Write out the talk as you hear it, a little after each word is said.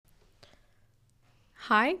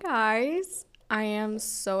Hi, guys. I am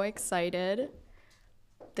so excited.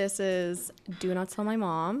 This is Do Not Tell My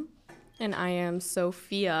Mom, and I am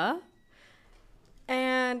Sophia.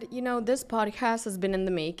 And, this podcast has been in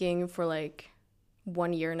the making for like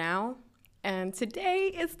 1 year now. And today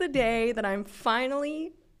is the day that I'm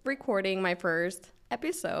finally recording my first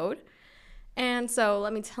episode. And so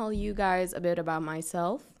let me tell you guys a bit about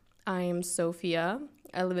myself. I am Sophia.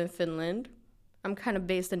 I live in Finland. I'm kind of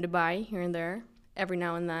based in Dubai here and there, every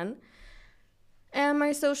now and then. And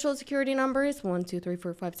my social security number is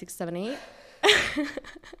 1234567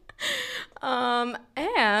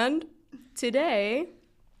 and today,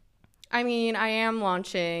 I am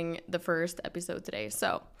launching the first episode today.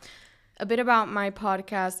 So a bit about my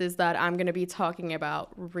podcast is that I'm going to be talking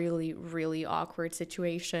about really, really awkward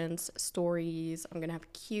situations, stories. I'm going to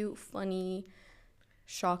have cute, funny,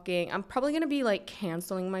 shocking. I'm probably going to be like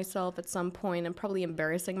canceling myself at some point and probably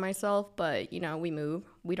embarrassing myself, but we move.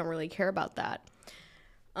 We don't really care about that.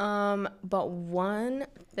 But one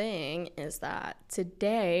thing is that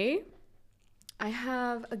today I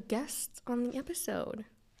have a guest on the episode.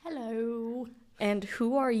 Hello. And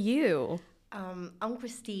who are you? I'm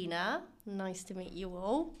Kristina. Nice to meet you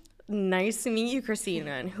all. Nice to meet you,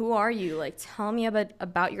 Kristina. And who are you? Like, tell me a bit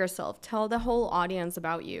about yourself. Tell the whole audience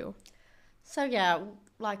about you. So yeah,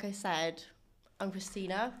 like I said, I'm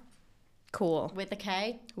Kristina. Cool. With a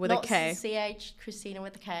K. With Not a K. CH, Kristina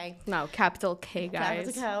with a K. No, capital K, guys.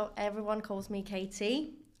 Capital K. Everyone calls me KT.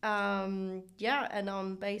 Yeah, and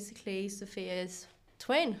I'm basically Sophia's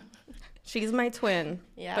twin. She's my twin.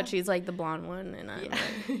 Yeah. But she's like the blonde one, and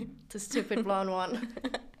I'm the stupid blonde one.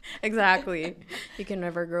 Exactly. You can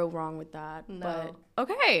never go wrong with that. No. But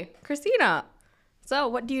okay, Kristina. So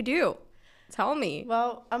what do you do? Tell me.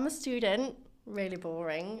 Well, I'm a student. Really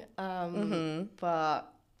boring. But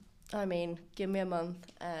give me a month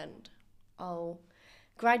and I'll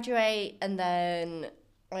graduate, and then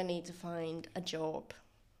I need to find a job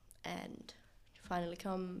and finally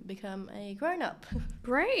become a grown-up.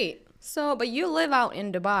 Great. So, but you live out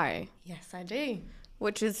in Dubai. Yes, I do.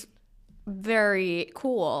 Which is very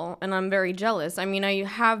cool, and I'm very jealous. I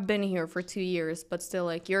have been here for 2 years, but still,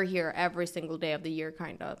 like, you're here every single day of the year,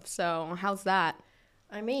 kind of. So, how's that?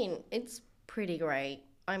 It's pretty great.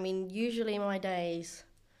 Usually my days,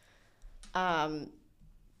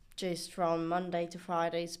 just from Monday to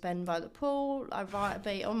Friday, spent by the pool. I write a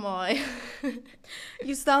bit on my...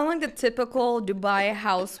 You sound like the typical Dubai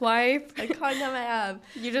housewife. I kind of am.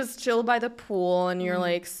 You just chill by the pool and you're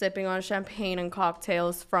like sipping on champagne and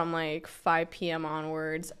cocktails from like 5 p.m.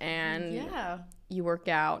 onwards, and yeah, you work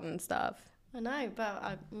out and stuff. I know, but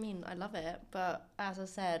I love it. But as I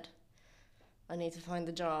said, I need to find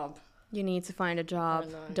a job. You need to find a job,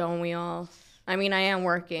 don't we all? I am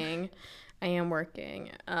working.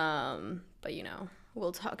 But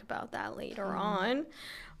we'll talk about that later on.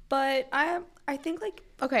 But I think, like,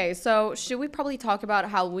 okay, so should we probably talk about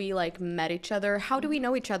how we like met each other? How do we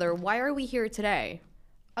know each other? Why are we here today?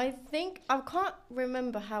 I can't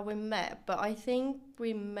remember how we met, but I think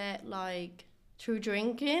we met like through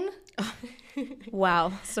drinking.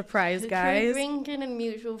 Wow, surprise, guys. Through drinking and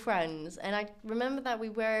mutual friends. And I remember that we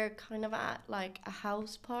were kind of at like a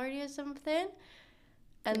house party or something.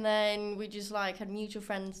 And then we just like had mutual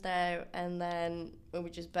friends there, and then we were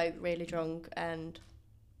just both really drunk, and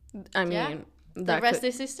the rest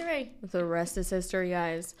is history. The rest is history,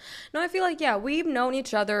 guys. No, I feel like, yeah, we've known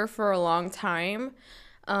each other for a long time.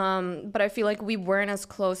 But I feel like we weren't as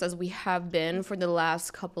close as we have been for the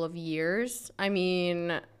last couple of years.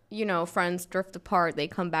 Friends drift apart, they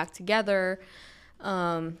come back together,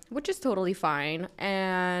 which is totally fine.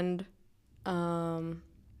 And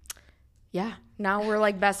yeah, now we're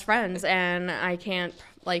like best friends, and I can't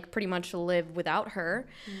like pretty much live without her.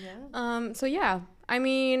 Yeah. So yeah,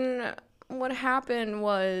 what happened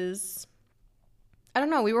was, I don't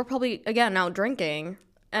know, we were probably again out drinking,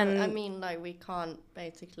 and we can't,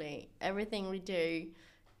 basically everything we do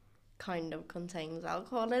kind of contains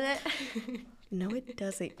alcohol in it. No, it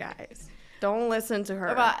doesn't, guys. Don't listen to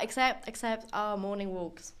her. Right, except our morning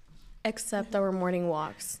walks. Except our morning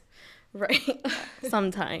walks. Right.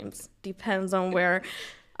 Sometimes. Depends on where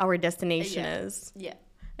our destination is. Yeah.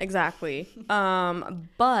 Exactly.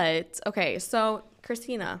 But okay, so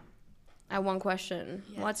Kristina, I have one question.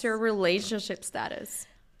 Yes. What's your relationship status?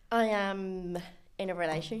 I am in a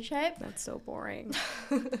relationship. That's so boring.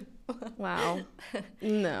 Wow.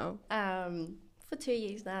 No. For 2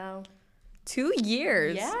 years now. 2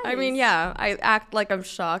 years? Yes. I act like I'm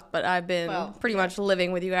shocked, but I've been pretty much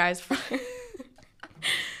living with you guys for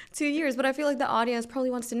 2 years, but I feel like the audience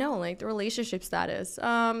probably wants to know like the relationship status.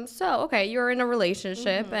 So okay, you're in a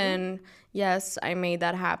relationship, and yes, I made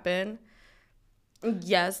that happen.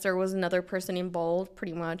 Yes, there was another person involved,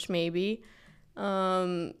 pretty much, maybe.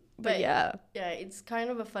 But yeah. Yeah, it's kind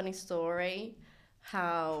of a funny story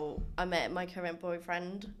how I met my current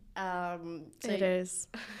boyfriend. It is.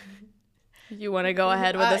 You want to go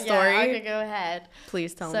ahead with the story? Yeah, I can go ahead.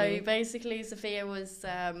 Please tell So me. basically, Sophia was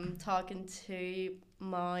talking to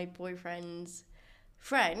my boyfriend's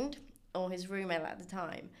friend, or his roommate at the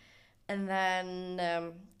time. And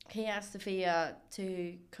then he asked Sophia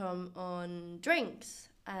to come on drinks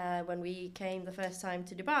when we came the first time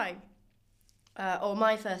to Dubai. Or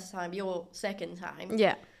my first time, your second time.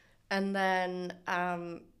 Yeah. And then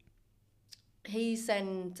he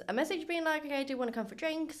sent a message being like, okay, do you want to come for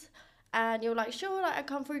drinks? And you're like, sure, like, I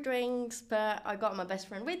come for drinks, but I got my best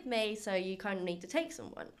friend with me, so you kind of need to take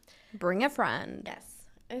someone. Bring a friend. Yes,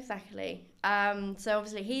 exactly. So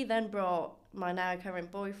obviously he then brought my now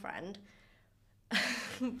current boyfriend.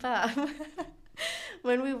 But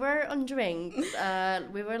when we were on drinks,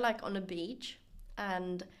 we were like on a beach,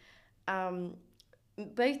 and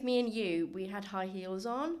both me and you, we had high heels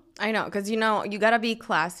on. I know, because, you know, you got to be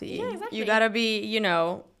classy. Yeah, exactly. You got to be, you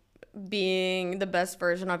know, being the best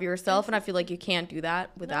version of yourself. And I feel like you can't do that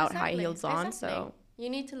without high heels on. Exactly. So you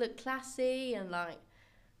need to look classy and like,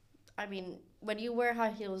 I mean, when you wear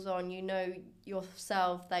high heels on, you know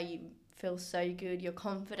yourself that you feel so good. Your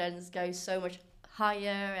confidence goes so much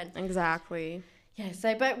higher. And exactly. yeah,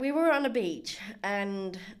 so, but we were on a beach,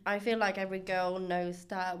 and I feel like every girl knows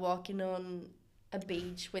that walking on a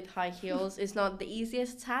beach with high heels is not the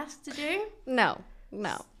easiest task to do. No.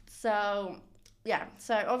 So, yeah,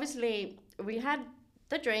 so obviously we had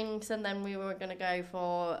the drinks, and then we were going to go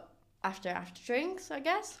for after drinks, I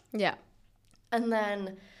guess. Yeah. And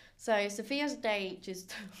then, so Sophia's date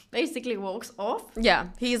just basically walks off. Yeah.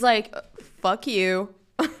 He's like, fuck you.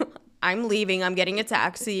 I'm leaving. I'm getting a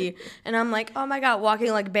taxi. And I'm like, oh my God,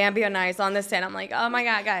 walking like Bambi on ice on the sand. I'm like, oh my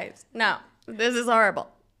God, guys, no, this is horrible.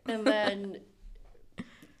 And then,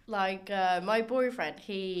 like, my boyfriend,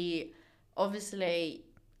 he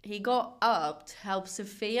got up to help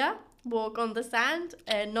Sophia walk on the sand,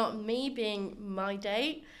 and not me being my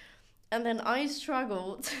date. And then I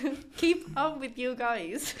struggled to keep up with you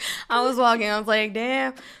guys. I was walking. I was like,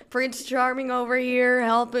 damn, Prince Charming over here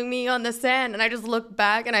helping me on the sand. And I just look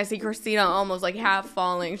back and I see Kristina almost like half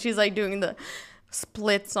falling. She's like doing the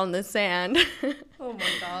splits on the sand. Oh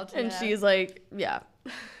my God. And yeah. she's like, yeah.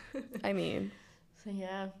 I mean. So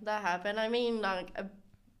yeah, that happened. I mean, like, a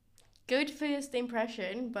good first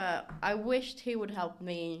impression, but I wished he would help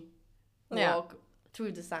me walk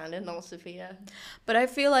through the sand and not Sophia. But I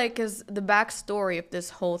feel like, because the backstory of this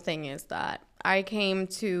whole thing is that I came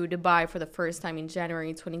to Dubai for the first time in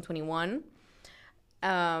January 2021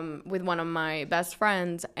 with one of my best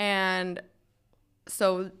friends. And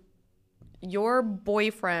so your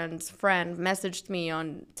boyfriend's friend messaged me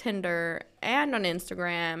on Tinder and on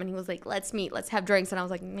Instagram, and he was like, let's meet, let's have drinks. And I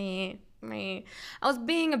was like, me. I was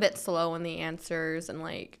being a bit slow in the answers, and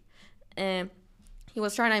like, he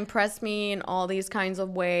was trying to impress me in all these kinds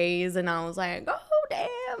of ways, and I was like, oh,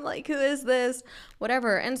 damn, like, who is this?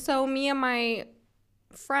 Whatever. And so me and my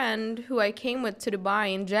friend, who I came with to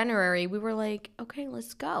Dubai in January, we were like, okay,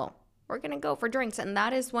 let's go. We're going to go for drinks. And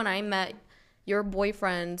that is when I met your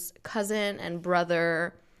boyfriend's cousin and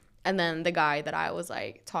brother, and then the guy that I was,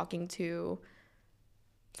 like, talking to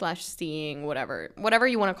 / seeing, whatever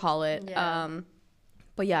you want to call it. Yeah.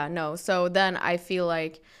 But yeah, no. So then I feel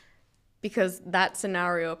like, because that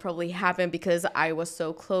scenario probably happened because I was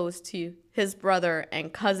so close to his brother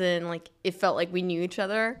and cousin, like, it felt like we knew each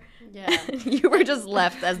other. Yeah. You were just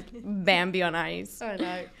left as Bambi on ice. I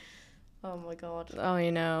know. Oh my God. Oh,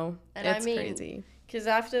 you know. And it's I mean, crazy. because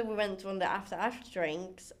after we went on the after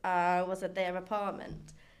drinks, I was at their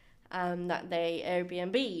apartment that they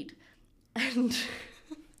Airbnb'd. And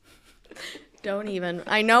Don't even.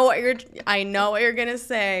 I know what you're gonna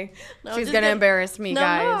say. No, She's gonna embarrass me,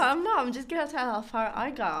 guys. No, I'm not. I'm just gonna tell how far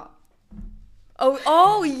I got.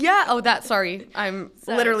 Oh yeah. Oh, sorry. I'm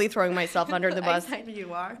literally throwing myself under the bus. Exactly,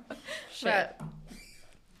 you are. Shit. But,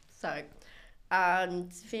 so,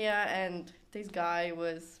 Sophia and this guy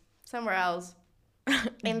was somewhere else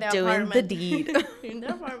in their doing apartment. the deed. In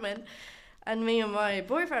their apartment, and me and my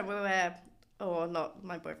boyfriend were, or not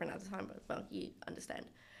my boyfriend at the time, but well, you understand.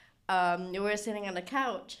 We were sitting on the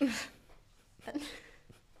couch. Go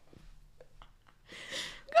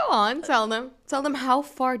on, tell them how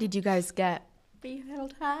far did you guys get? We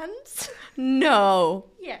held hands. No.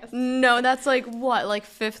 Yes. No, that's like what, like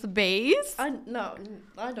fifth base? No,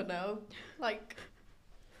 I don't know. Like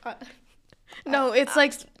Uh, No, it's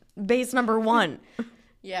like base number 1.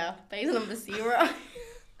 yeah, base number 0.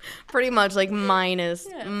 Pretty much like minus.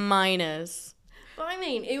 But I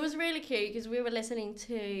mean, it was really cute because we were listening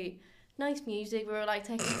to nice music. We were like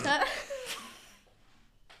taking turns.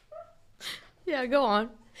 Yeah, go on.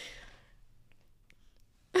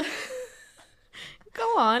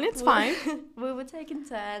 Go on, it's fine. We were taking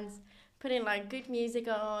turns, putting like good music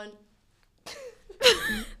on.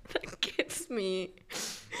 That gives me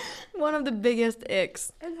one of the biggest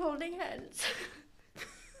icks. And holding hands.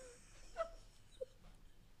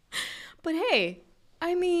 But hey,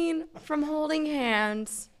 I mean, from holding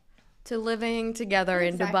hands to living together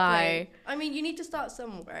in Dubai, I mean, you need to start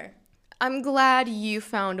somewhere. I'm glad you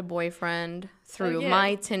found a boyfriend through yeah.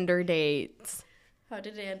 my Tinder dates. How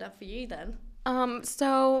did it end up for you then?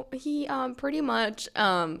 So he pretty much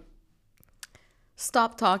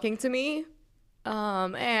stopped talking to me.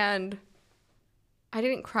 And I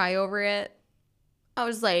didn't cry over it. I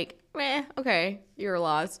was like, okay, you're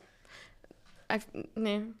lost.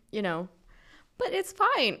 You know. But it's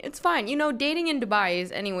fine. It's fine. You know, dating in Dubai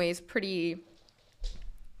is anyways pretty,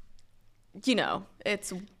 you know,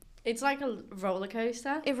 it's like a roller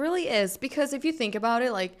coaster. It really is, because if you think about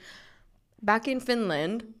it, like back in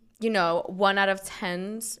Finland, you know, 1 out of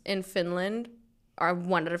 10s in Finland are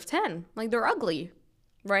 1 out of 10. Like they're ugly,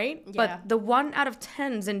 right? Yeah. But the 1 out of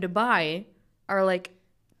 10s in Dubai are like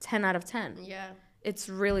 10 out of 10. Yeah. It's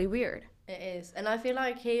really weird. It is. And I feel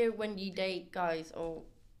like here when you date guys or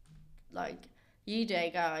like you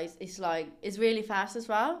date guys, it's like, it's really fast as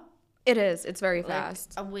well. It is. It's very Like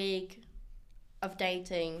fast. a week of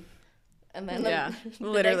dating and then Yeah, the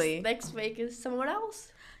literally. next week is someone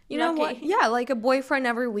else. You know Lucky. what? Yeah, like a boyfriend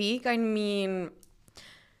every week. I mean,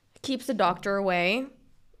 keeps the doctor away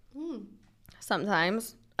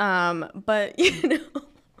sometimes. But you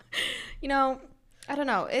know, I don't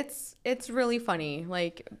know. It's really funny,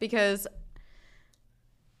 like, because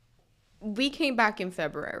we came back in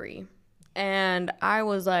February, and I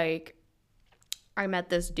was like, I met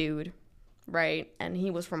this dude, right? And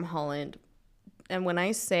he was from Holland. And when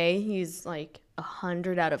I say he's like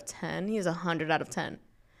 100 out of 10, he's 100 out of 10.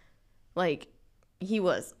 Like, he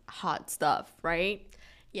was hot stuff, right?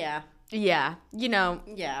 Yeah. Yeah, you know.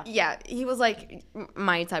 Yeah. Yeah, he was like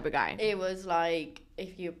my type of guy. It was like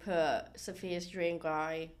if you put Sophia's dream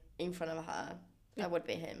guy in front of her, that would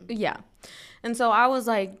be him. Yeah. And so I was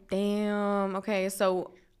like, damn, okay.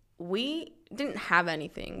 So we didn't have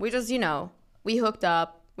anything. We just, you know, we hooked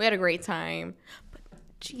up. We had a great time. But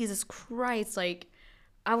Jesus Christ, like,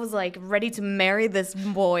 I was like ready to marry this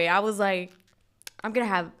boy. I was like, I'm going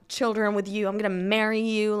to have children with you. I'm going to marry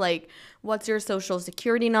you. Like, what's your social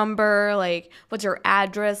security number? Like, what's your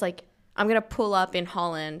address? Like, I'm going to pull up in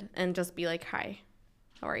Holland and just be like, hi,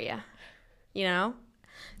 how are you? You know?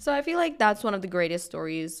 So I feel like that's one of the greatest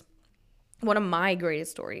stories, one of my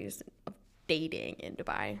greatest stories of dating in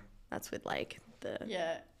Dubai. That's with like the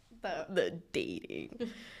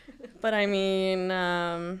dating. But I mean,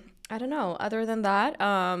 I don't know. Other than that,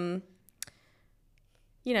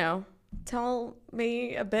 you know, tell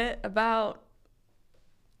me a bit about,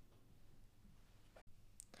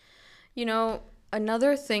 you know,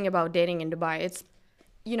 another thing about dating in Dubai. It's,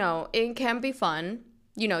 you know, it can be fun.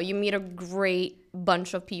 You know, you meet a great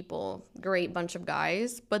bunch of people, great bunch of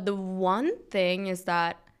guys. But the one thing is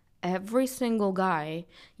that every single guy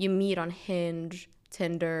you meet on Hinge,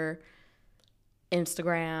 Tinder,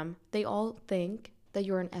 Instagram, they all think that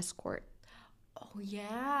you're an escort. Oh,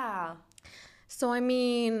 yeah. So, I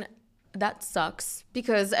mean, that sucks,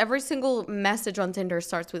 because every single message on Tinder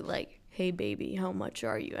starts with like, hey, baby, how much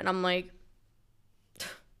are you? And I'm like,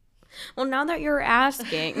 well, now that you're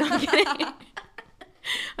asking. No, I'm kidding.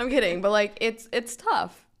 I'm kidding. But like, it's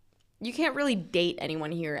tough. You can't really date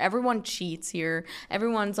anyone here. Everyone cheats here.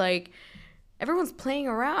 Everyone's playing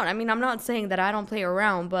around. I mean, I'm not saying that I don't play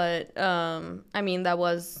around, but I mean, that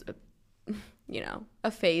was, you know,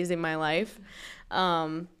 a phase in my life.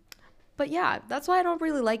 But yeah, that's why I don't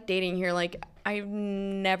really like dating here. Like,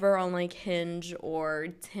 I'm never on like Hinge or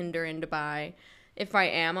Tinder in Dubai. If I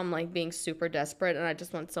am, I'm like being super desperate and I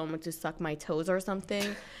just want someone to suck my toes or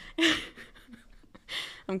something.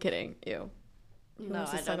 I'm kidding. Ew. No,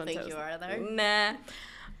 I don't think you are though. Nah.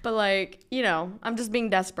 But like, you know, I'm just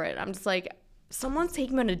being desperate. I'm just like, someone's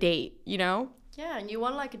taking me on a date, you know? Yeah, and you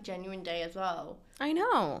want like a genuine day as well. I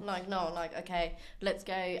know. Like, no, like, okay, let's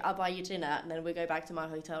go, I'll buy you dinner, and then we go back to my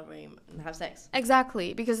hotel room and have sex.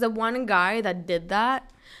 Exactly. Because the one guy that did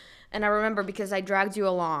that, and I remember because I dragged you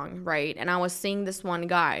along, right? And I was seeing this one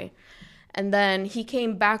guy. And then he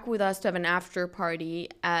came back with us to have an after party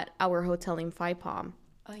at our hotel in Phi Palm.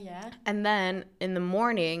 Oh, yeah? And then in the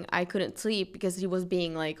morning, I couldn't sleep because he was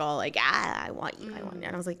being like, all like, I want you, I want you.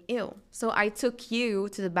 And I was like, ew. So I took you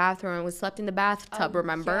to the bathroom and we slept in the bathtub,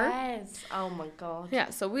 remember? Yes. Oh, my God.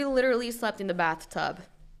 Yeah, so we literally slept in the bathtub.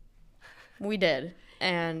 We did.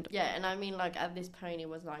 And yeah, and I mean, like, at this point, it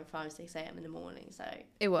was like 5, 6 a.m. in the morning, so.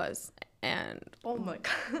 it was. And Oh, my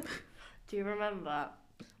God. Do you remember?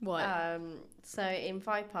 what? So in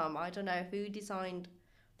Five Palm, I don't know who designed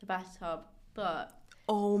the bathtub, but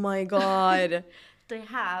Oh my God. they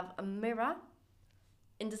have a mirror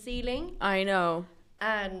in the ceiling, I know.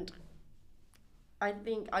 and I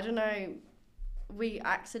think, I don't know, we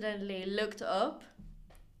accidentally looked up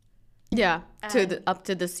Yeah, And up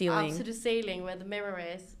to the ceiling. up to the ceiling where the mirror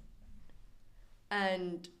is,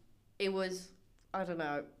 and it was, I don't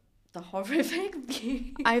know, the horrific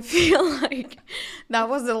view. I feel like that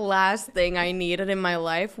was the last thing I needed in my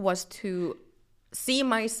life, was to see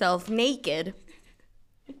myself naked.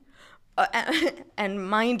 And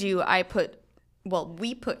mind you,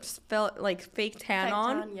 we put like fake tan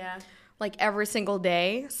on Yeah. like every single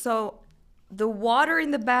day. So the water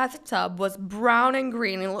in the bathtub was brown and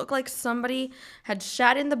green. It looked like somebody had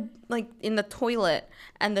shat in the toilet,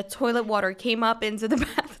 and the toilet water came up into the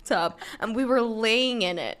bathtub, and we were laying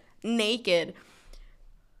in it naked.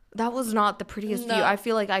 That was not the prettiest view. No. I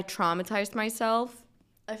feel like I traumatized myself.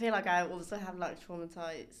 I feel like I also have like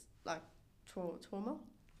traumatized, like trauma.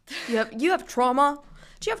 You have trauma?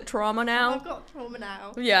 Do you have trauma now? I've got trauma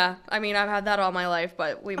now. Yeah, I mean, I've had that all my life,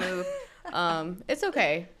 but we move. It's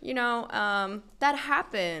okay. That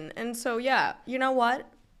happened. And so, yeah, you know what?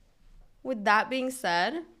 With that being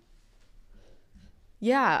said,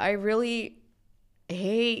 yeah, I really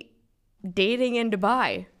hate dating in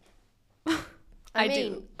Dubai. I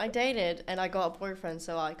mean, I dated and I got a boyfriend,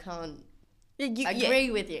 so I can't You,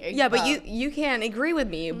 agree with you. Yeah, but you can't agree with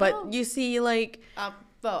me. No. But you see, like,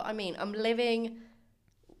 Well, I mean, I'm living,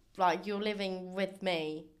 like, you're living with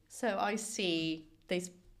me, so I see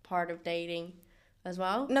this part of dating as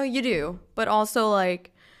well. no, you do. But also,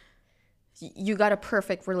 like, you got a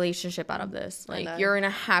perfect relationship out of this. I know. Like, you're in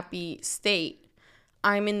a happy state.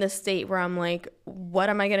 I'm in the state where I'm like, what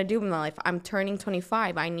am I going to do with my life? I'm turning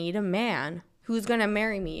 25. I need a man who's going to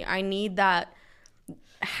marry me. I need that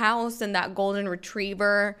house and that golden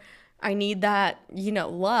retriever. I need that,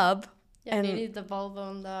 love. Yeah, and you need the Volvo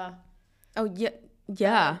on the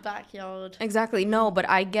yeah. backyard. Exactly. No, but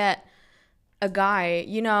I get a guy,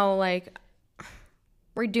 like,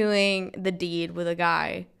 we're doing the deed with a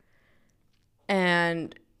guy,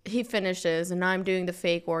 and he finishes, and I'm doing the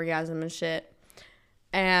fake orgasm and shit.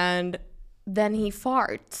 And then he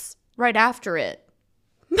farts right after it.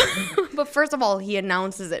 But first of all, he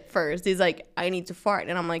announces it first. He's like, I need to fart.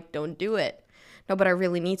 And I'm like, don't do it. No, but I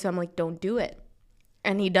really need to. I'm like, don't do it.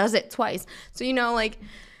 And he does it twice. So, like,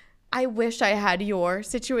 I wish I had your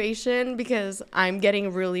situation, because I'm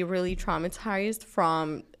getting really, really traumatized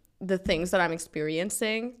from the things that I'm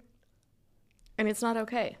experiencing. And it's not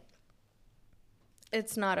okay.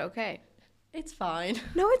 It's not okay. It's fine.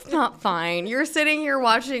 No, it's not fine. You're sitting here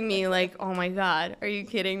watching me like, oh my God, are you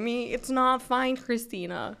kidding me? It's not fine,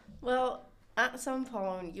 Kristina. Well, at some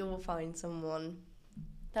point, you will find someone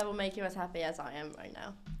that will make you as happy as I am right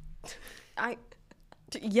now.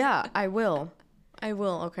 Yeah, I will. I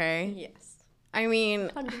will, okay? Yes. I mean,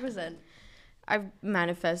 100%. I've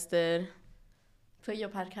manifested. Put your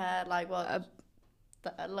podcast, like, what?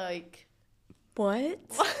 Like... What?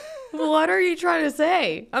 What are you trying to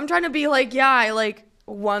say? I'm trying to be like, yeah, I like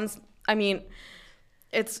once. I mean,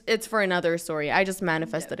 it's for another story. I just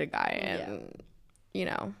manifested a guy, and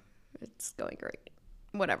it's going great.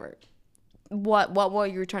 Whatever. What were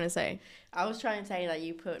you trying to say? I was trying to say that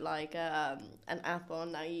you put like an app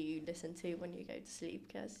on that you listen to when you go to sleep,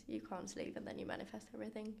 because you can't sleep and then you manifest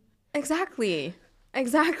everything. Exactly.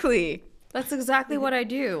 That's exactly what I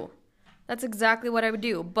do. That's exactly what I would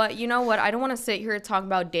do. But you know what? I don't want to sit here and talk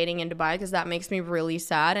about dating in Dubai, because that makes me really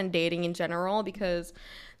sad, and dating in general, because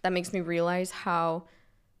that makes me realize how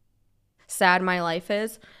sad my life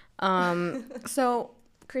is. So,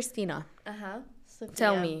 Kristina,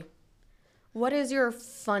 tell me, what is your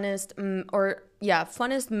funnest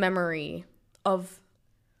memory of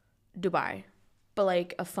Dubai? But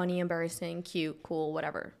like a funny, embarrassing, cute, cool,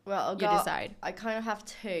 whatever. Well, you decide. I kind of have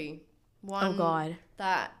two. One, oh God,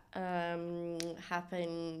 that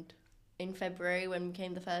happened in February when we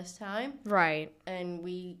came the first time. Right. And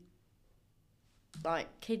we, like,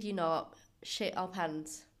 kid you not, shit our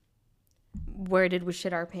pants. Where did we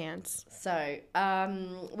shit our pants? So,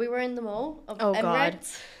 we were in the mall of God.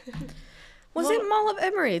 Emirates. Was it Mall of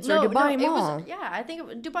Emirates or Dubai Mall? I think it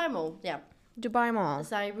was Dubai Mall, yeah. Dubai Mall.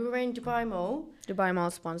 So we were in Dubai Mall. Dubai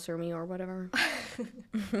Mall sponsor me or whatever.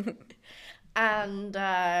 And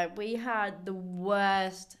we had the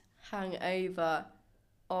worst hangover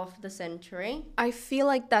of the century. I feel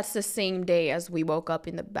like that's the same day as we woke up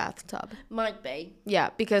in the bathtub. Might be. Yeah,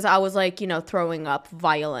 because I was like, throwing up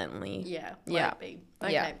violently. Yeah, Yeah. might be.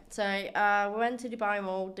 Okay, Yeah. so we went to Dubai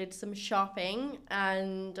Mall, did some shopping,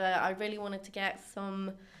 and I really wanted to get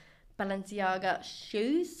some Balenciaga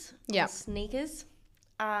shoes, Yeah. sneakers.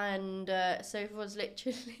 And Sophie was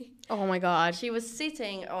literally, Oh my God. she was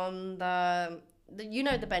sitting on the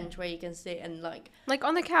the bench where you can sit and like Like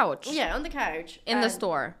on the couch. yeah, on the couch In the And-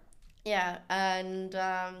 store. Yeah, and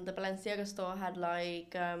the Balenciaga store had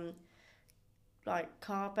like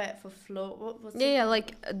carpet for floor. What was it? Yeah, like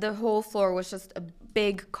the whole floor was just a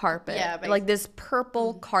big carpet. Yeah, like this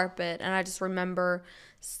purple carpet. And I just remember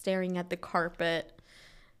staring at the carpet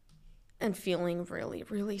and feeling really,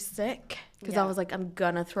 really sick. Because I Yeah. was like, I'm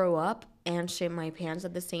gonna throw up and shit my pants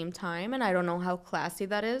at the same time. And I don't know how classy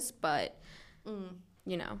that is, but,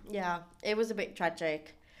 Yeah, it was a bit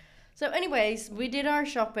tragic. So, anyways, we did our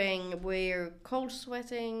shopping. We're cold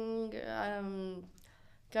sweating,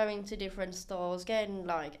 going to different stores, getting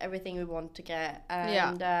like everything we want to get,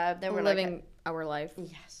 and then we're living like, our life.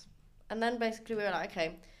 yes. And then basically we were like,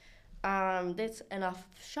 okay, that's enough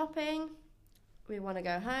shopping. We want to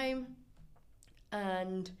go home,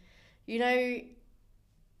 and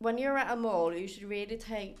when you're at a mall, you should really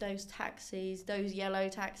take those taxis, those yellow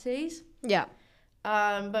taxis. Yeah.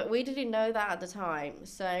 But we didn't know that at the time.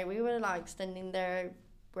 So we were like standing there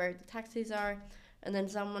where the taxis are, and then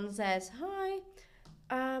someone says, "Hi,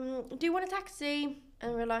 do you want a taxi?"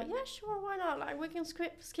 And we're like, "Yeah, sure, why not? Like we can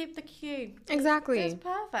skip the queue." Exactly. It's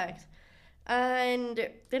perfect. And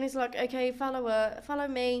then he's like, "Okay, follow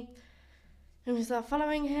me." And we start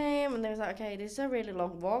following him, and there's like, "Okay, this is a really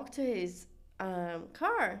long walk to his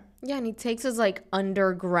car." Yeah, and he takes us like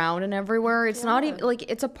underground and everywhere. It's not even like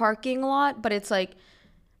it's a parking lot, but it's like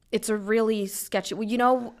it's a really sketchy.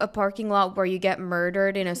 A parking lot where you get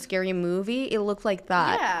murdered in a scary movie. It looked like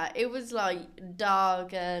that. Yeah, it was like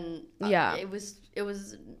dark and Yeah. it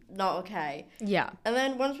was not okay. Yeah. And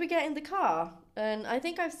then once we get in the car, and I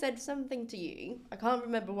think I've said something to you. I can't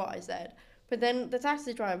remember what I said, but then the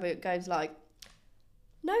taxi driver goes like,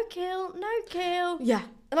 "No kill, no kill." Yeah.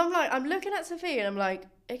 And I'm looking at Sophia and I'm like,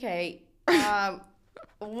 okay,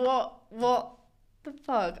 what the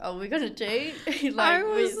fuck are we gonna do?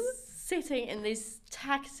 We're sitting in this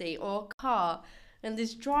taxi or car, and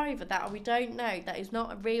this driver that we don't know, that is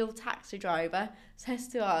not a real taxi driver, says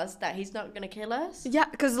to us that he's not gonna kill us. Yeah,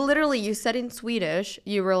 because literally you said in Swedish,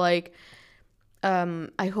 you were like,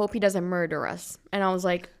 I hope he doesn't murder us. And I was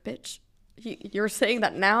like, bitch, you're saying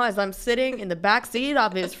that now as I'm sitting in the back seat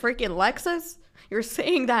of his freaking Lexus? You're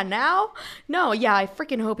saying that now? No, yeah, I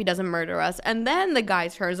freaking hope he doesn't murder us. And then the guy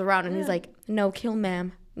turns around and he's like, "No kill,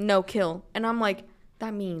 ma'am. No kill." And I'm like,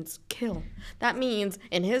 that means kill. That means,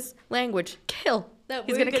 in his language, kill. That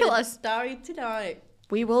He's we're gonna kill us. Die tonight.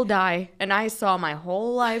 We will die. And I saw my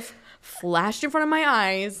whole life flashed in front of my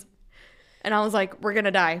eyes. And I was like, we're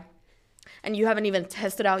gonna die. And you haven't even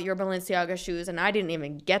tested out your Balenciaga shoes. And I didn't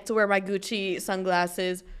even get to wear my Gucci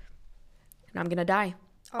sunglasses. And I'm gonna die.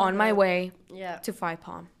 On my way to Five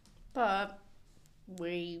Palm. But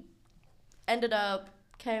we ended up,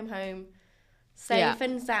 came home safe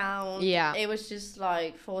and sound. Yeah. It was just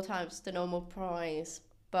like 4 times the normal price,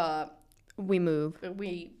 but we move.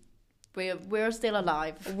 We're still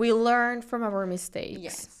alive. We learn from our mistakes.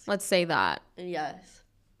 Yes. Let's say that. Yes.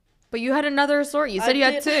 But you had another story. You said you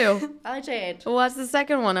had 2. I did. What's the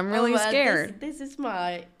second one? I'm really scared. This is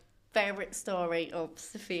my favorite story of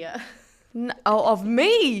Sophia. Of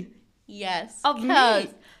me? Yes. Of me? Because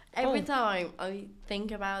every time I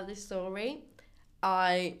think about this story,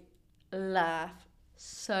 I laugh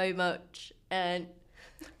so much. And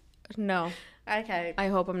No. okay, I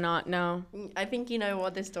hope I'm not. No. I think you know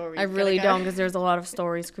what this story is. I really gonna go. don't, because there's a lot of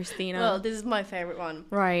stories, Kristina. Well, this is my favorite one.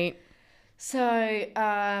 Right. So,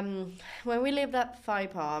 when we lived at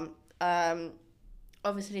Five Palm,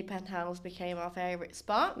 obviously Penthouse became our favorite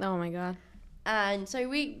spot. Oh my God. And so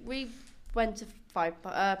we went to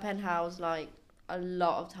Penthouse like a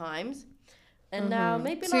lot of times. And now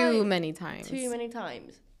maybe Too many times. Too many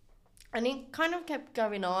times. And it kind of kept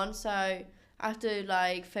going on. So after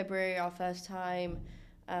like February, our first time,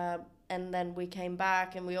 and then we came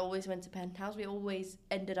back and we always went to Penthouse. We always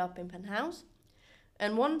ended up in Penthouse.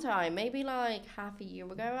 And one time, maybe like half a year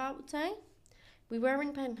ago, I would say, we were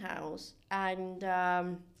in Penthouse and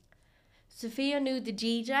Sophia knew the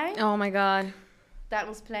DJ Oh my God. that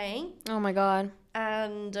was playing. Oh my God.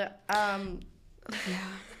 And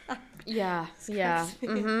Yeah. Yeah. Yeah.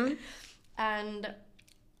 Mm-hmm. And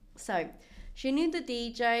so she knew the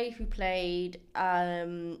DJ who played,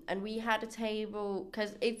 and we had a table,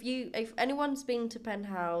 because if anyone's been to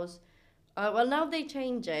Penthouse, well, now they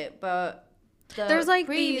change it, but There's like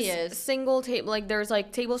previous these single table, like there's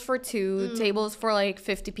like tables for 2, tables for like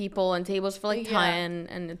 50 people, and tables for like 10,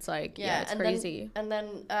 and it's like it's crazy.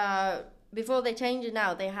 Then before they change it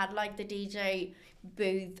now, they had like the DJ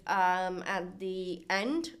booth at the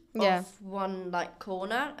end of one like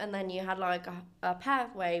corner, and then you had like a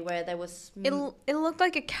pathway where there was it looked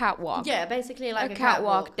like a catwalk. Yeah, basically like a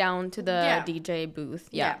catwalk down to the DJ booth.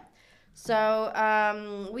 So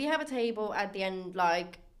we have a table at the end,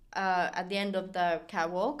 like at the end of the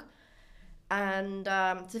catwalk, and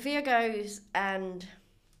Sophia goes and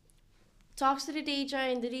talks to the DJ,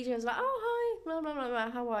 and the DJ is like, "Oh, hi, blah blah blah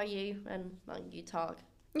blah, how are you?" And like you talk.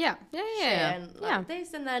 And like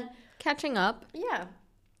this, and then catching up. Yeah.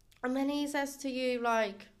 And then he says to you,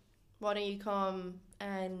 like, "Why don't you come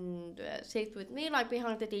and sit with me, like,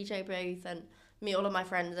 behind the DJ booth and meet all of my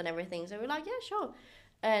friends and everything?" So we're like, "Yeah, sure."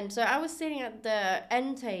 And so I was sitting at the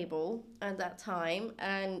end table at that time,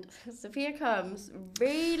 and Sophia comes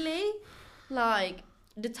really, like,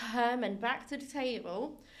 determined back to the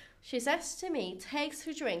table. She says to me, takes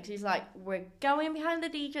her drink. She's like, "We're going behind the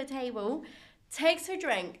DJ table." Takes her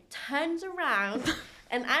drink, turns around,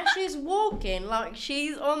 and as she's walking, like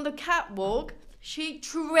she's on the catwalk, she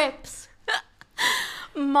trips.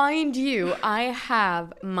 Mind you, I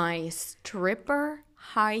have my stripper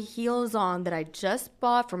high heels on that I just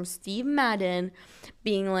bought from Steve Madden,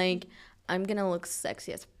 being like, I'm gonna look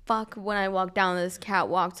sexy as fuck when I walk down this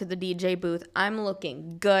catwalk to the DJ booth. I'm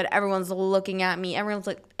looking good. Everyone's looking at me. Everyone's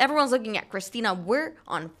looking at Kristina. We're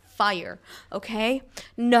on fire, okay?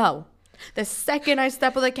 No. The second I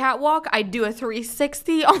step on the catwalk, I do a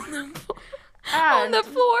 360 on the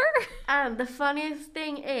floor. And the funniest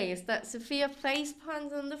thing is that Sophia face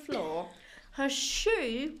plants on the floor. Her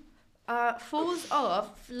shoe falls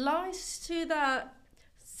off, flies to the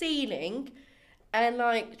ceiling, and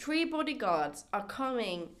like 3 bodyguards are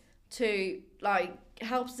coming to like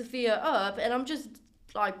help Sophia up, and I'm just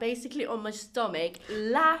like basically on my stomach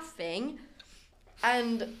laughing,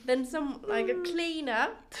 and then some like a cleaner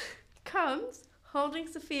comes holding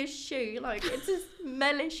Sophia's shoe, like it's a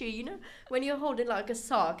smelly shoe, you know, when you're holding like a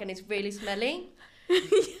sock and it's really smelly.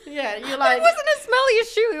 Yeah, you're like, it wasn't a smelly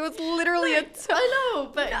shoe, it was literally I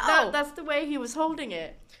know, but that's the way he was holding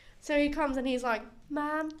it. So he comes and he's like,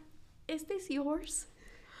 "Ma'am, is this yours?"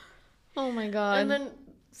 Oh my god. And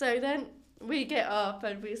then we get up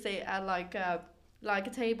and we sit at like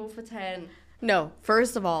a table for 10. No,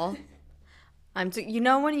 first of all, you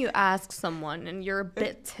know when you ask someone and you're a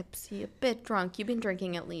bit tipsy, a bit drunk, you've been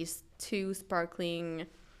drinking at least 2 sparkling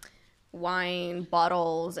wine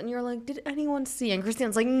bottles, and you're like, "Did anyone see?" And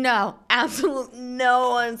Kristina's like, "No, absolutely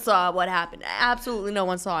no one saw what happened. Absolutely no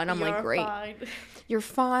one saw." And I'm like, "Great. Fine. You're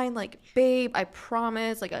fine. Like, babe, I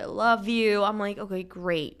promise. Like, I love you." I'm like, "Okay,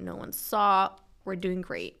 great. No one saw. We're doing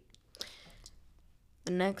great."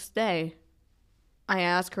 The next day, I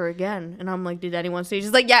ask her again, and I'm like, "Did anyone see?"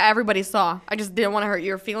 She's like, "Yeah, everybody saw. I just didn't want to hurt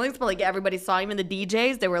your feelings, but like everybody saw. Even the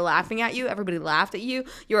DJs, they were laughing at you. Everybody laughed at you.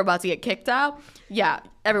 You were about to get kicked out. Yeah,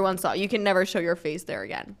 everyone saw. You can never show your face there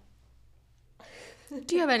again."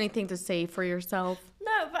 Do you have anything to say for yourself?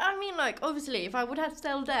 No, but I mean, like, obviously, if I would have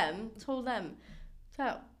told them.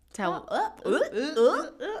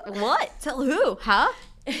 What? Tell who? Huh?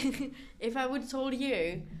 If I would have told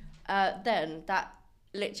you, then that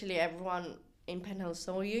literally everyone in Penthouse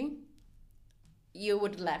saw you, you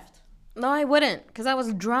would have left. No, I wouldn't, because I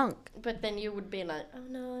was drunk. But then you would be like, "Oh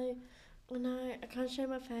no, I can't show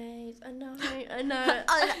my face. Oh no, I know.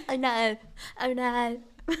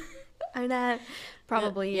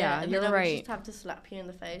 Probably, yeah, and you're then I right. would just have to slap you in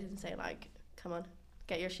the face and say like, "Come on,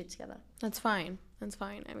 get your shit together." That's fine.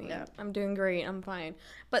 I mean, I'm doing great. I'm fine.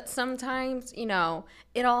 But sometimes, you know,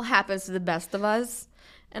 it all happens to the best of us.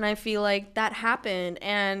 And I feel like that happened,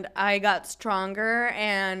 and I got stronger,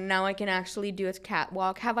 and now I can actually do a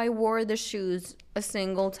catwalk. Have I wore the shoes a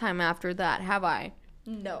single time after that? Have I?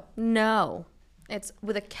 No. It's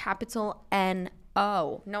with a capital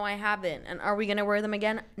N-O. No, I haven't. And are we going to wear them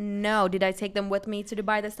again? No. Did I take them with me to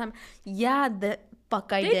Dubai this time? Yeah, the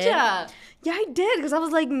fuck I did. Did ya? Yeah, I did, because I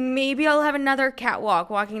was like, maybe I'll have another catwalk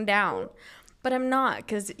walking down. But I'm not,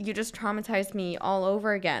 because you just traumatized me all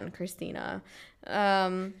over again, Kristina.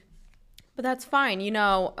 But that's fine. You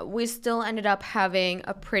know, we still ended up having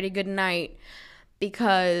a pretty good night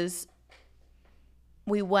because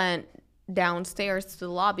we went downstairs to the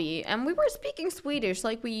lobby and we were speaking Swedish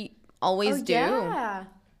like we always do. Yeah.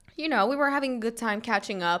 you know, we were having a good time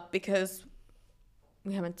catching up because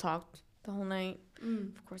we haven't talked the whole night.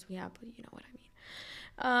 Of course we have, but you know what I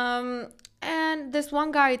mean. And this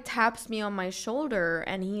one guy taps me on my shoulder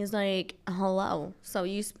and he's like, hello. So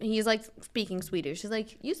he's like speaking Swedish. He's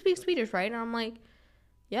like, you speak Swedish, right? And I'm like,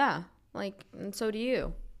 yeah. Like, and so do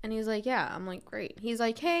you. And he's like, yeah. I'm like, great. He's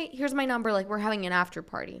like, hey, here's my number. Like, we're having an after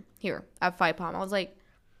party here at 5 Palm. I was like,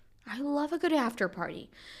 I love a good after party.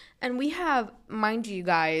 And we have, mind you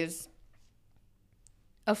guys,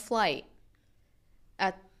 a flight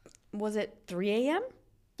at, was it 3 a.m.?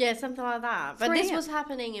 Yeah, something like that. But this was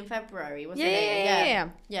happening in February, wasn't it?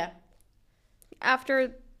 Yeah.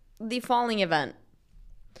 After the falling event.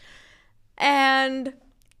 And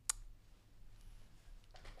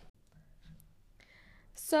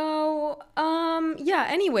so, yeah,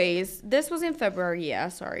 anyways, this was in February,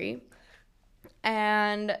 sorry.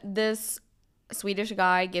 And this Swedish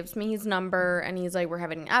guy gives me his number and he's like, we're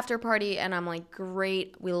having an after party. And I'm like,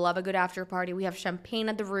 great. We love a good after party. We have champagne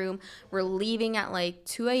at the room. We're leaving at like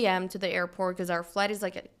 2 a.m. to the airport because our flight is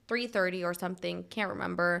like at 3:30 or something. Can't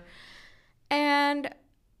remember. And,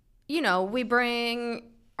 you know, we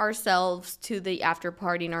bring ourselves to the after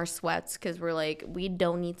party in our sweats because we're like, we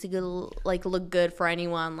don't need to go, like, look good for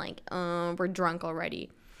anyone. Like, we're drunk already.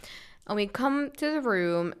 And we come to the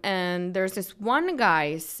room, and there's this one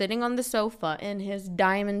guy sitting on the sofa in his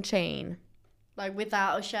diamond chain. Like,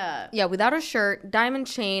 without a shirt? Yeah, without a shirt, diamond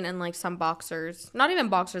chain, and, like, some boxers. Not even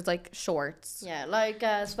boxers, like, shorts. Yeah, like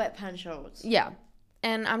sweatpants shorts. Yeah.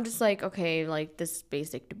 And I'm just like, okay, like, this is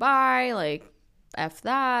basic Dubai. Like, F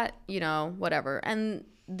that, you know, whatever. And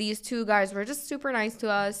these two guys were just super nice to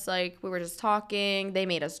us. Like, we were just talking. They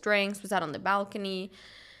made us drinks. We sat on the balcony.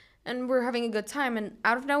 And we're having a good time. And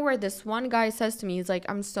out of nowhere, this one guy says to me, he's like,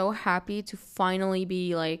 I'm so happy to finally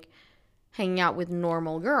be, like, hanging out with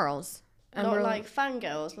normal girls. And not like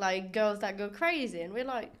fangirls, like girls that go crazy. And we're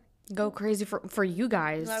like... Go crazy for you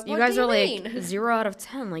guys. Like, you guys are, like, 0 out of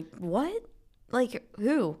 10. Like, what? Like,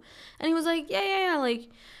 who? And he was like, yeah. Like,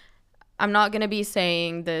 I'm not going to be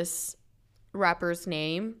saying this rapper's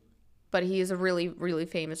name, but he is a really, really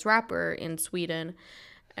famous rapper in Sweden.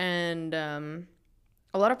 And,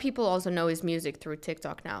 a lot of people also know his music through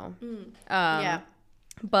TikTok now. Yeah.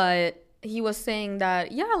 But he was saying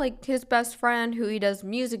that, yeah, like his best friend who he does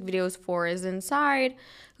music videos for is inside,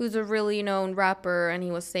 who's a really known rapper. And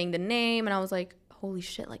he was saying the name. And I was like, holy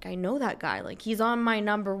shit, like I know that guy. Like he's on my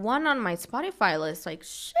number 1 on my Spotify list. Like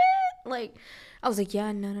shit. Like I was like,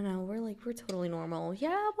 yeah, no. We're totally normal.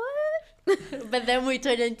 Yeah, what? But then we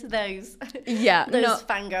turned into those. Yeah. Those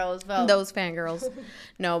fangirls. Well. Those fangirls.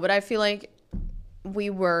 No, but I feel like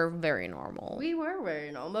we were very normal. We were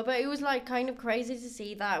very normal, but it was like kind of crazy to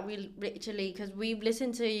see that we literally, because we've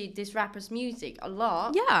listened to this rapper's music a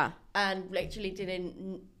lot. Yeah. And literally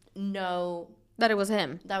didn't know that it was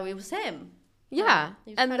him. That it was him. Yeah.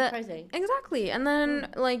 It was kind of crazy. Exactly. And then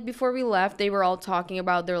like before we left, they were all talking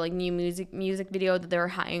about their like new music video that they're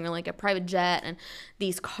hiring like a private jet and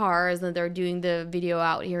these cars, and they're doing the video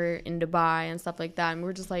out here in Dubai and stuff like that. And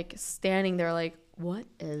we're just like standing there like, what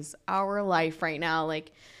is our life right now?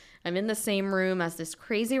 Like, I'm in the same room as this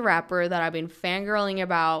crazy rapper that I've been fangirling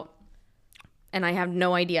about, and I have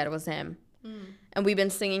no idea it was him. And we've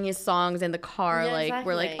been singing his songs in the car. Yeah, like, exactly.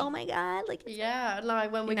 We're like, oh my God. Like, yeah,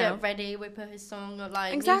 like when we get ready, we put his song or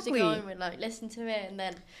like exactly. music on, we like listen to it, and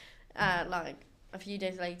then like a few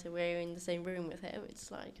days later, we're in the same room with him.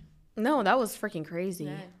 It's like, no, that was freaking crazy.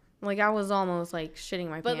 Yeah. Like, I was almost like shitting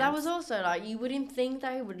my pants. But that was also like, you wouldn't think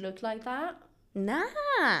that it would look like that. Nah.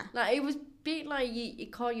 Like, it was a bit like it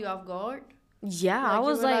caught you off guard. Yeah, like, I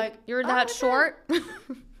was like, you're that short?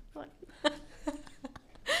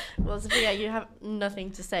 Well, Sophia, you have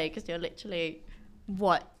nothing to say because you're literally...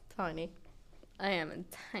 What? Tiny. I am a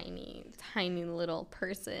tiny, tiny little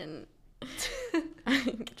person.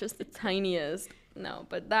 Just the tiniest. No,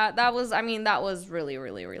 but that was, I mean, that was really,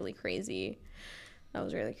 really, really crazy. That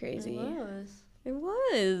was really crazy. It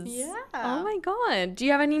was. Yeah. Oh my God. Do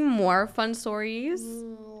you have any more fun stories?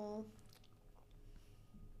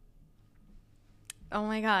 Oh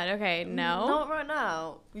my God. Okay. No. Not right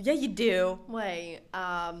now. Yeah, you do. Wait.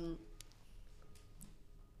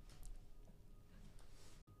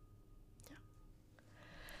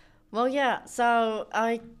 Well, yeah. So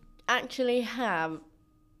I actually have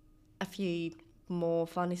a few more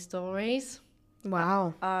funny stories.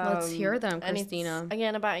 Wow. Let's hear them, Kristina. It's,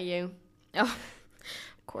 again, about you. Oh,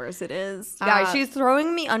 of course it is. Guys, she's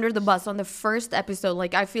throwing me under the bus on the first episode.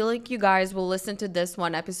 Like, I feel like you guys will listen to this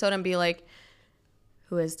one episode and be like,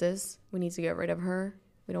 who is this? We need to get rid of her.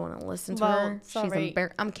 We don't want to listen to her. Sorry. She's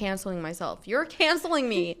I'm canceling myself. You're canceling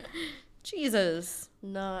me. Jesus.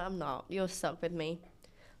 No, I'm not. You're stuck with me.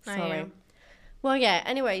 I Sorry. am. Well, yeah,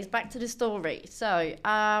 anyways, back to the story. So,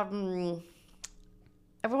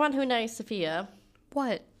 everyone who knows Sophia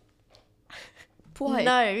What? What?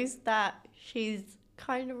 knows that she's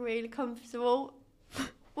kind of really comfortable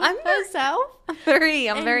with I'm herself. I'm very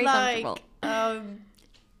and, comfortable.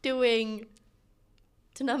 Doing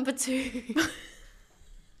to number 2.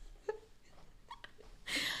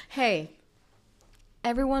 Hey,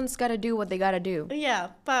 everyone's got to do what they got to do. Yeah,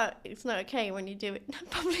 but it's not okay when you do it in a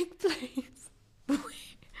public place.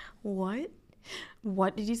 What?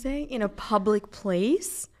 What did you say? In a public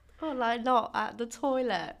place? Or like not at the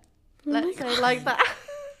toilet. Oh my Let's say God. like that.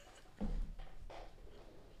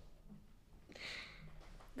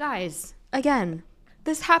 Guys, again,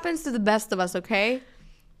 this happens to the best of us, okay?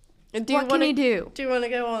 What can you do? Do you want to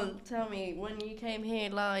go on? Tell me, when you came here,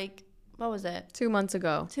 like, what was it? 2 months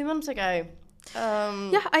ago. 2 months ago.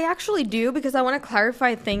 Yeah, I actually do because I want to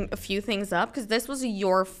clarify a few things up because this was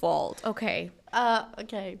your fault. Okay.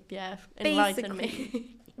 Okay, yeah. Enlighten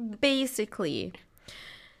me. Basically,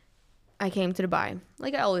 I came to Dubai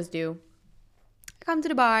like I always do. I come to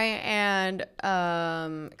Dubai and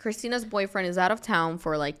Kristina's boyfriend is out of town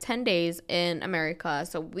for like 10 days in America.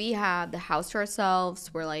 So we had the house to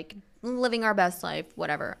ourselves. We're like living our best life,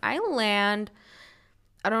 whatever. I land,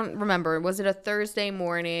 I don't remember. Was it a Thursday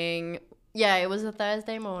morning? Yeah, it was a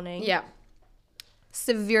Thursday morning. Yeah.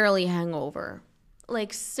 Severely hungover.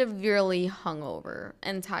 Like severely hungover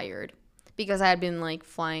and tired because I had been like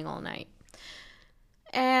flying all night.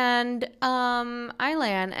 And I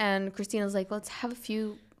land and Kristina's like, let's have a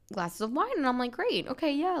few glasses of wine. And I'm like, great.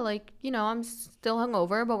 Okay, yeah, like, you know, I'm still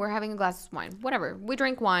hungover, but we're having a glass of wine. Whatever. We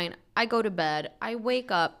drink wine. I go to bed. I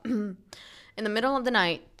wake up in the middle of the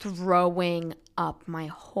night throwing up my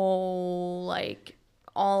whole, like,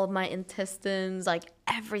 all of my intestines, like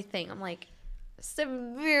everything. I'm like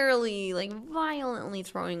severely, like violently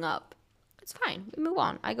throwing up. It's fine. We move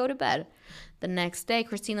on. I go to bed. The next day,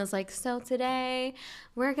 Kristina's like, so today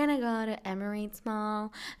we're going to go to Emirates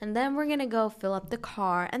Mall and then we're going to go fill up the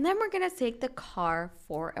car and then we're going to take the car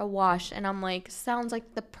for a wash. And I'm like, sounds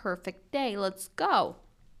like the perfect day. Let's go.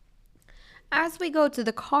 As we go to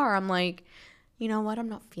the car, I'm like, you know what? I'm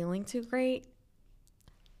not feeling too great.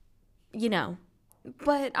 You know.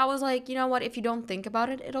 But I was like, you know what? If you don't think about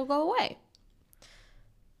it, it'll go away.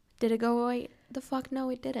 Did it go away? The fuck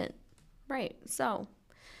no, it didn't. Right. So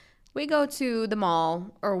we go to the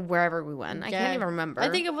mall or wherever we went. I can't even remember. I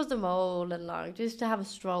think it was the mall and like just to have a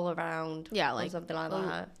stroll around. Yeah, like or something like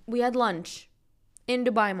that. We had lunch in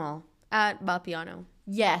Dubai Mall at Bapiano.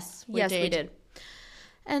 Yes, we did.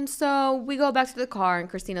 And so we go back to the car and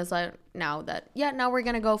Kristina's like, now we're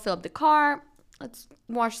going to go fill up the car. Let's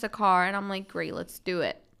wash the car. And I'm like, great, let's do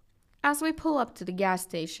it. As we pull up to the gas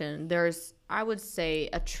station, there's, I would say,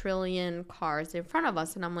 1 trillion cars in front of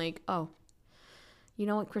us. And I'm like, oh, you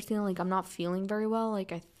know what, Kristina, like, I'm not feeling very well.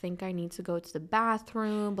 Like, I think I need to go to the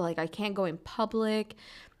bathroom, but, like, I can't go in public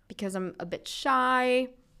because I'm a bit shy.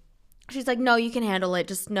 She's like, no, you can handle it.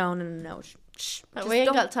 Just no. Shh. We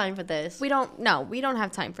ain't got time for this. We don't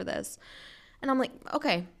have time for this. And I'm like,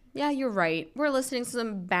 okay, yeah, you're right. We're listening to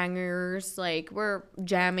some bangers. Like, we're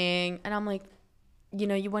jamming. And I'm like, you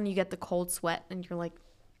know, when you get the cold sweat and you're like,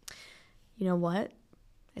 you know what?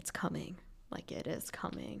 It's coming. Like, it is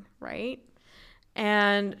coming, right?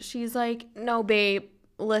 And she's like, no, babe,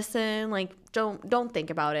 listen, like, don't think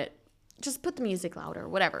about it. Just put the music louder,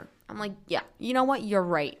 whatever. I'm like, yeah, you know what? You're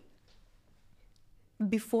right.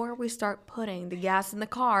 Before we start putting the gas in the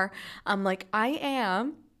car, I'm like,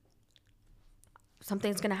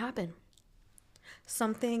 something's going to happen.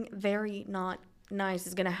 Something very not nice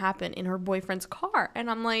is going to happen in her boyfriend's car.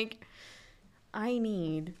 And I'm like, I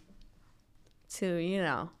need to, you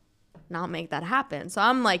know, not make that happen. So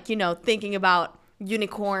I'm like, you know, thinking about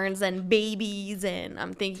unicorns and babies and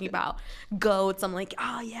I'm thinking about goats. I'm like,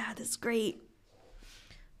 oh yeah, this is great.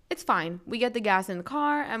 It's fine. We get the gas in the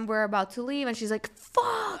car and we're about to leave and she's like,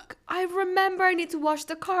 fuck, I remember I need to wash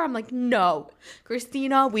the car. I'm like, no,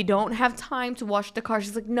 Kristina, we don't have time to wash the car.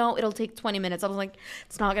 She's like, no, it'll take 20 minutes. I was like,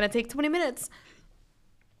 it's not going to take 20 minutes.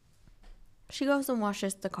 She goes and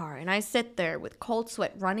washes the car and I sit there with cold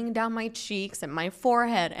sweat running down my cheeks and my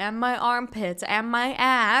forehead and my armpits and my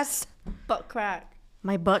ass. Butt crack.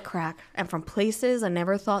 My butt crack. And from places I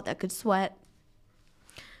never thought that could sweat.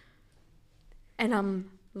 And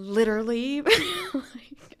I'm literally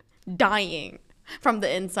like dying from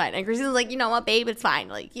the inside. And Kristina's like, you know what, babe, it's fine.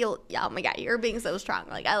 Like, oh my God, you're being so strong.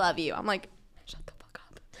 Like, I love you. I'm like, shut the fuck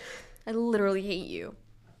up. I literally hate you.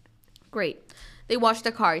 Great. They wash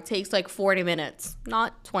the car. It takes like 40 minutes.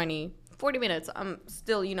 Not 20, 40 minutes. I'm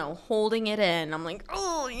still, holding it in. I'm like,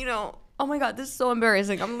 oh, oh my God, this is so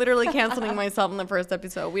embarrassing. I'm literally canceling myself in the first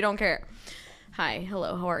episode. We don't care. Hi,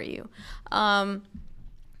 hello, how are you?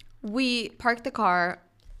 We park the car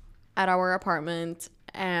at our apartment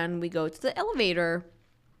and we go to the elevator.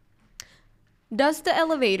 Does the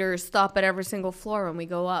elevator stop at every single floor when we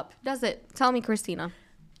go up? Does it? Tell me, Kristina.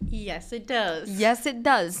 Yes, it does. Yes, it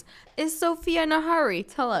does. Is Sophia in a hurry?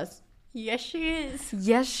 Tell us. Yes, she is.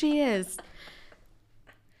 Yes, she is.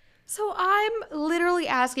 So I'm literally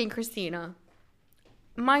asking Kristina,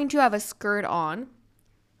 mind you, I have a skirt on.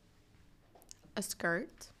 A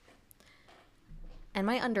skirt. And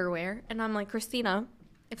my underwear. And I'm like, Kristina,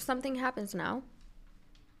 if something happens now,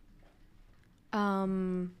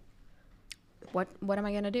 what am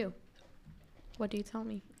I going to do? What do you tell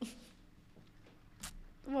me?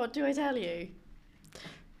 What do I tell you?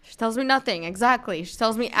 She tells me nothing. Exactly. She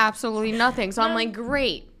tells me absolutely nothing. So I'm like,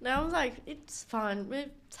 great. No, I was like, it's fine. We're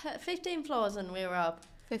 15 floors and we're up.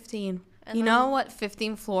 15. And you know what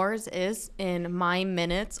 15 floors is in my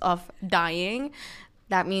minutes of dying?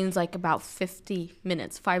 That means like about 50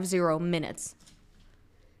 minutes. 50 minutes.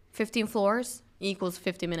 15 floors equals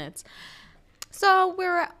 50 minutes. So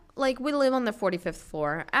we're like, we live on the 45th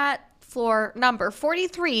floor. At floor number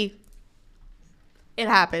 43, it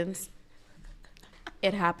happens.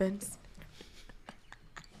 It happens.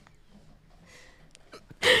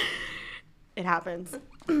 It happens.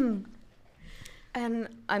 And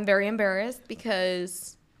I'm very embarrassed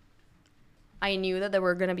because I knew that there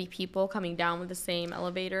were going to be people coming down with the same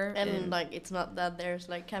elevator. And like, it's not that there's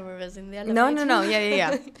like cameras in the elevator. No.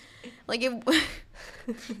 Yeah. Like, it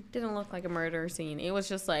didn't look like a murder scene. It was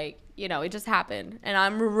just like, it just happened. And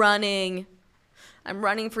I'm running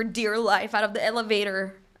for dear life out of the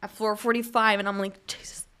elevator at floor 45. And I'm like,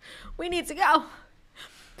 Jesus, we need to go.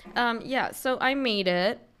 Yeah, so I made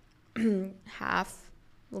it.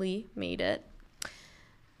 Halfly made it.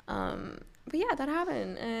 But yeah, that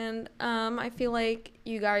happened. And I feel like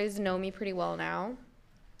you guys know me pretty well now.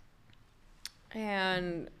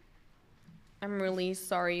 And I'm really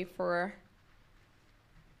sorry for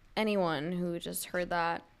anyone who just heard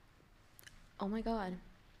that. Oh my God.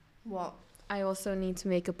 What? I also need to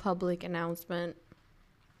make a public announcement.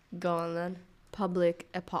 Go on then. Public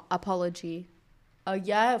apology. Oh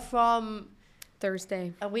yeah, from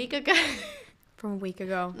Thursday. a week ago. From a week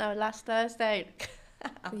ago. No, last Thursday.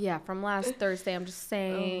 Yeah, from last Thursday. I'm just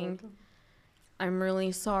saying, I'm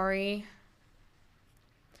really sorry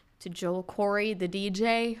to Joel Corey, the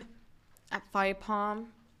DJ at Five Palm.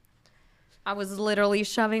 I was literally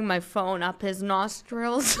shoving my phone up his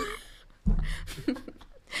nostrils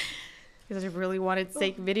because I really wanted to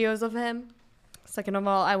take videos of him. Second of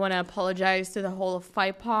all, I want to apologize to the whole of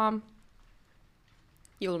Five Palm.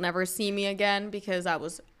 You'll never see me again because I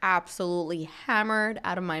was absolutely hammered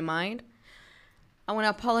out of my mind. I want to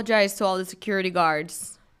apologize to all the security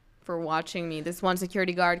guards for watching me. This one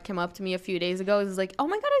security guard came up to me a few days ago. He was like, oh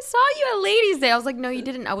my God, I saw you at Ladies' Day. I was like, no, you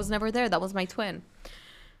didn't. I was never there. That was my twin.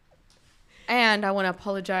 And I want to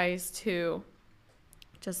apologize to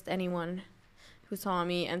just anyone who saw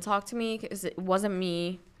me and talked to me because it wasn't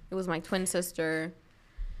me. It was my twin sister.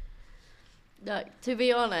 To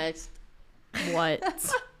be honest.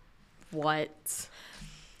 What? What?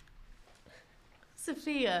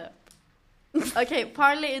 Sophia. Okay,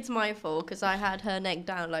 partly it's my fault because I had her neck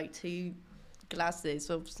down like 2 glasses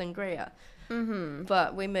of sangria. Mm-hmm.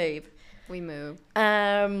 But we move.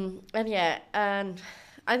 And yeah, and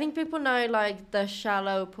I think people know like the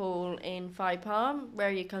shallow pool in Five Palm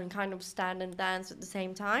where you can kind of stand and dance at the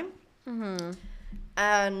same time. Mm-hmm.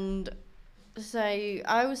 And so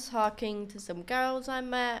I was talking to some girls I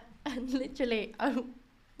met, and literally I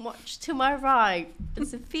watched to my right, and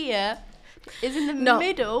Sophia is in the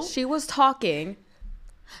middle. She was talking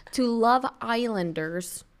to Love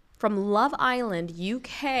Islanders from Love Island,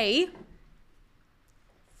 UK,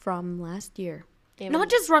 from last year. Not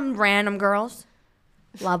just from random girls.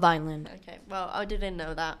 Love Island. Okay, well, I didn't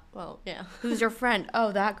know that. Well, yeah. Who's your friend?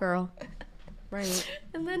 Oh, that girl. Right.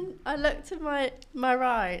 And then I looked to my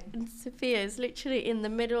right, and Sophia is literally in the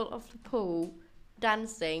middle of the pool,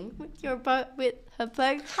 dancing with with her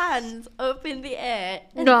both hands up in the air.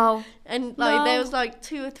 And, No. And like there was like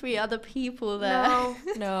 2 or 3 other people there.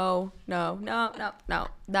 No.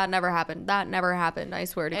 That never happened. I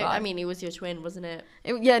swear to God. I mean, it was your twin, wasn't it?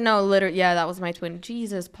 Literally. Yeah, that was my twin.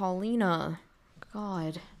 Jesus, Paulina.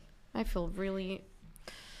 God. I feel really...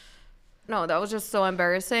 No, that was just so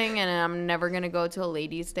embarrassing, and I'm never going to go to a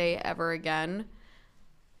ladies' day ever again.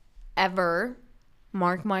 Ever.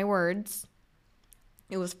 Mark my words.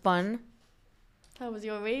 It was fun. How was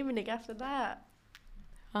your evening after that?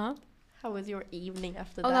 Huh? How was your evening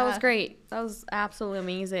after that? Oh, that was great. That was absolutely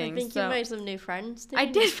amazing. I think you made some new friends, didn't I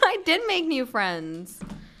you? did. I did make new friends.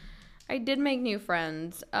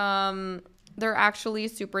 They're actually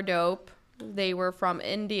super dope. They were from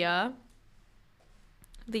India.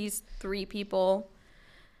 These 3 people.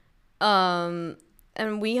 And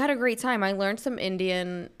we had a great time. I learned some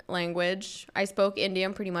Indian language. I spoke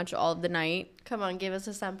Indian pretty much all of the night. Come on, give us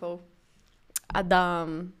a sample.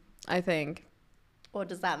 Adam, I think. What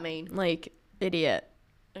does that mean? Like, idiot.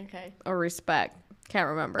 Okay. Or respect. Can't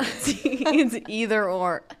remember. It's either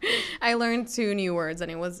or. I learned 2 new words, and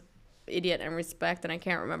it was idiot and respect, and I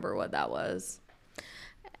can't remember what that was.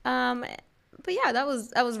 But yeah, that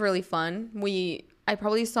was really fun. I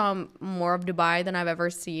probably saw more of Dubai than I've ever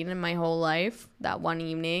seen in my whole life that one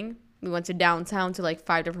evening. We went to downtown to like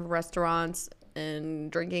 5 different restaurants and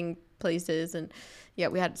drinking places, and yeah,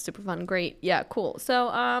 we had super fun. Great. Yeah, cool.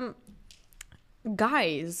 So,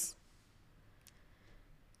 guys,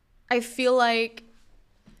 I feel like,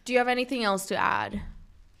 do you have anything else to add?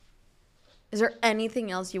 Is there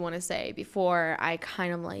anything else you want to say before I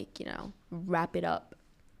kind of like, wrap it up?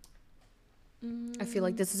 I feel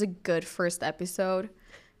like this is a good first episode.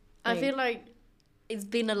 I feel like it's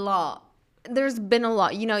been a lot. There's been a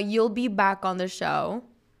lot. You'll be back on the show.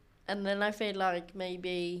 And then I feel like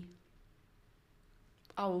maybe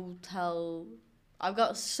I've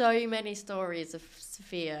got so many stories of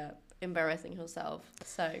Sophia embarrassing herself.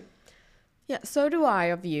 So yeah, so do I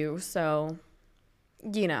of you. So,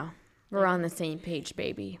 we're on the same page,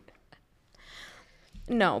 baby.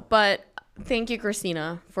 No, but thank you,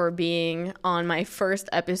 Kristina, for being on my first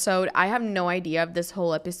episode. I have no idea if this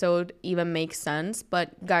whole episode even makes sense,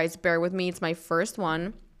 but guys, bear with me. It's my first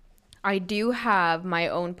one. I do have my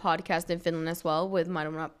own podcast in Finland as well with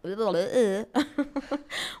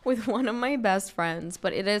with one of my best friends,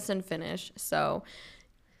 but it is in Finnish. So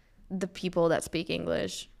the people that speak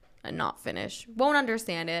English and not Finnish won't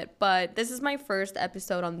understand it. But this is my first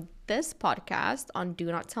episode on this podcast on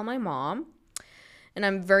Do Not Tell My Mom. And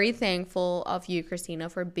I'm very thankful of you, Kristina,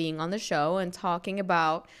 for being on the show and talking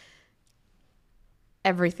about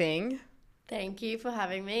everything. Thank you for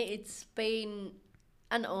having me. It's been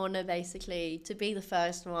an honor, basically, to be the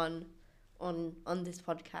first one on this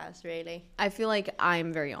podcast, really. I feel like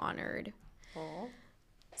I'm very honored. Aww.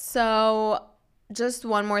 So just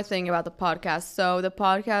one more thing about the podcast. So the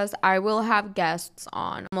podcast, I will have guests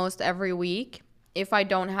on almost every week. If I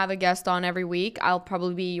don't have a guest on every week, I'll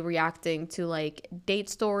probably be reacting to like date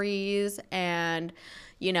stories and,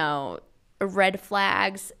 red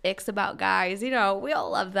flags, icks about guys. We all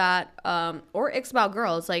love that. Or icks about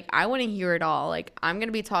girls. Like, I want to hear it all. Like, I'm going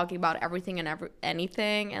to be talking about everything and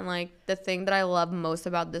anything. And like, the thing that I love most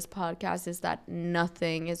about this podcast is that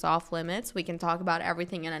nothing is off limits. We can talk about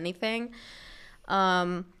everything and anything.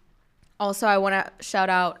 Also, I want to shout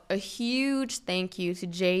out a huge thank you to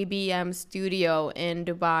JBM Studio in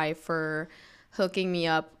Dubai for hooking me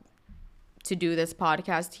up to do this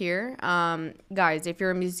podcast here. Guys, if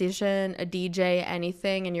you're a musician, a DJ,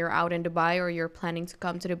 anything, and you're out in Dubai or you're planning to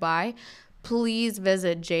come to Dubai, please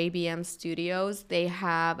visit JBM Studios. They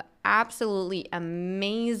have absolutely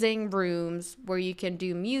amazing rooms where you can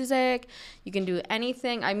do music, you can do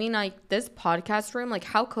anything. I mean, like this podcast room, like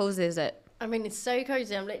how cozy is it? I mean, it's so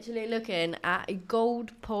cozy. I'm literally looking at a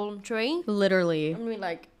gold palm tree. Literally.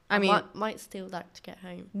 I might steal that to get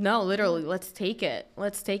home. No, literally. Let's take it.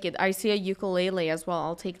 I see a ukulele as well.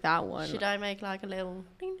 I'll take that one. Should I make like a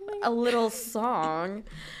little song?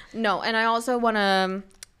 No, and I also want to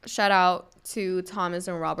shout out to Thomas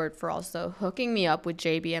and Robert for also hooking me up with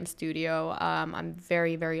JBM Studio. I'm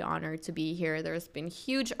very, very honored to be here. There's been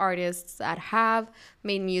huge artists that have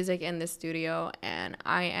made music in this studio, and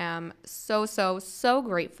I am so, so, so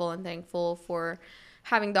grateful and thankful for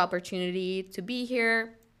having the opportunity to be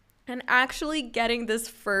here and actually getting this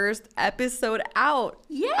first episode out.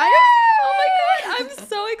 Yeah! Oh my God, I'm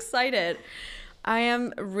so excited. I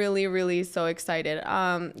am really, really so excited.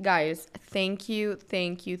 Guys, thank you.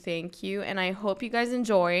 And I hope you guys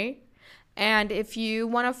enjoy. And if you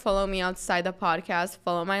want to follow me outside the podcast,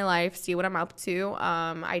 follow my life, see what I'm up to.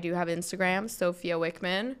 I do have Instagram, Sophia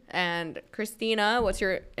Wickman. And Kristina, what's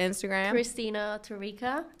your Instagram? Kristina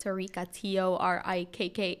Torika. Torika,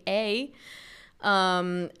 Torikka.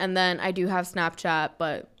 And then I do have Snapchat,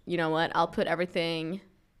 but you know what? I'll put everything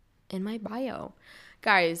in my bio.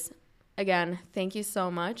 Guys, again, thank you so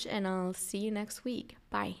much, and I'll see you next week.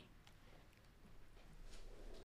 Bye.